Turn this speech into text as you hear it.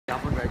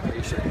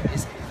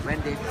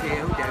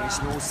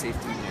is no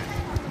safety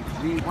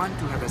net. We want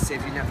to have a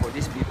safety net for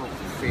these people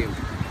who fail,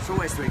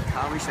 so as to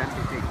encourage them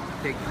to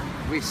take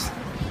risks.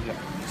 Yeah.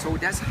 So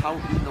that's how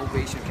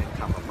innovation can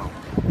come about.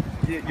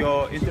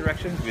 Your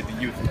interactions with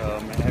the youth,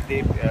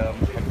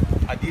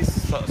 are these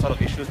sort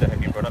of issues that have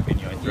been brought up in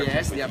your interactions?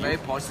 Yes, they are very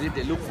positive.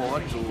 They look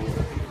forward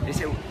to, they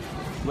say,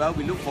 well,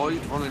 we look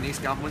forward to the next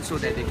government so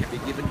that they can be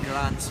given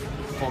grants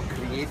for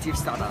creative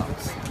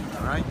startups.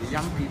 Right? The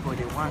young people,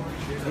 they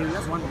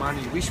just want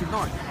money. We should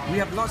not. We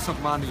have lots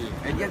of money,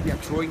 and yet we are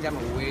throwing them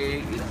away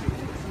in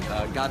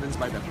gardens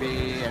by the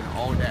bay and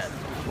all that.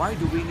 Why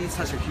do we need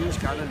such a huge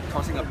garden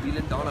costing $1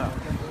 billion?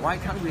 Why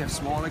can't we have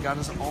smaller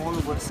gardens all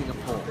over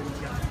Singapore?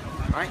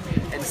 Right?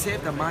 And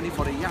save the money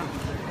for the young.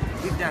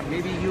 Give them,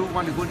 maybe you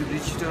want to go to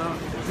digital,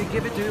 we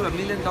give it to you $1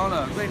 million.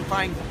 Go and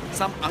find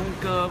some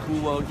uncle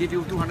who will give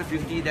you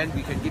 250, then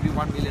we can give you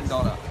 $1 million.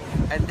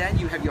 And then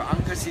you have your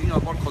uncle sitting on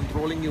board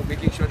controlling you,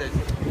 making sure that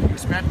you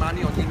spend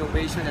money on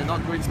innovation and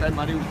not go and spend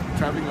money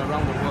traveling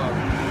around the world.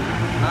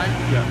 Right?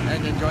 Yeah.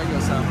 And enjoying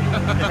yourself.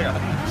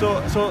 Yeah.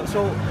 So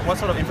what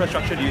sort of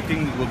infrastructure do you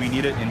think will be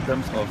needed in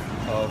terms of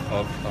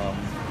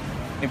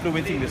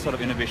influencing this sort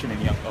of innovation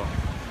in young?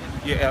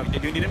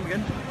 Do you need him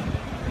again?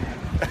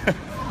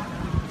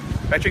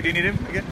 Patrick, do you need him again?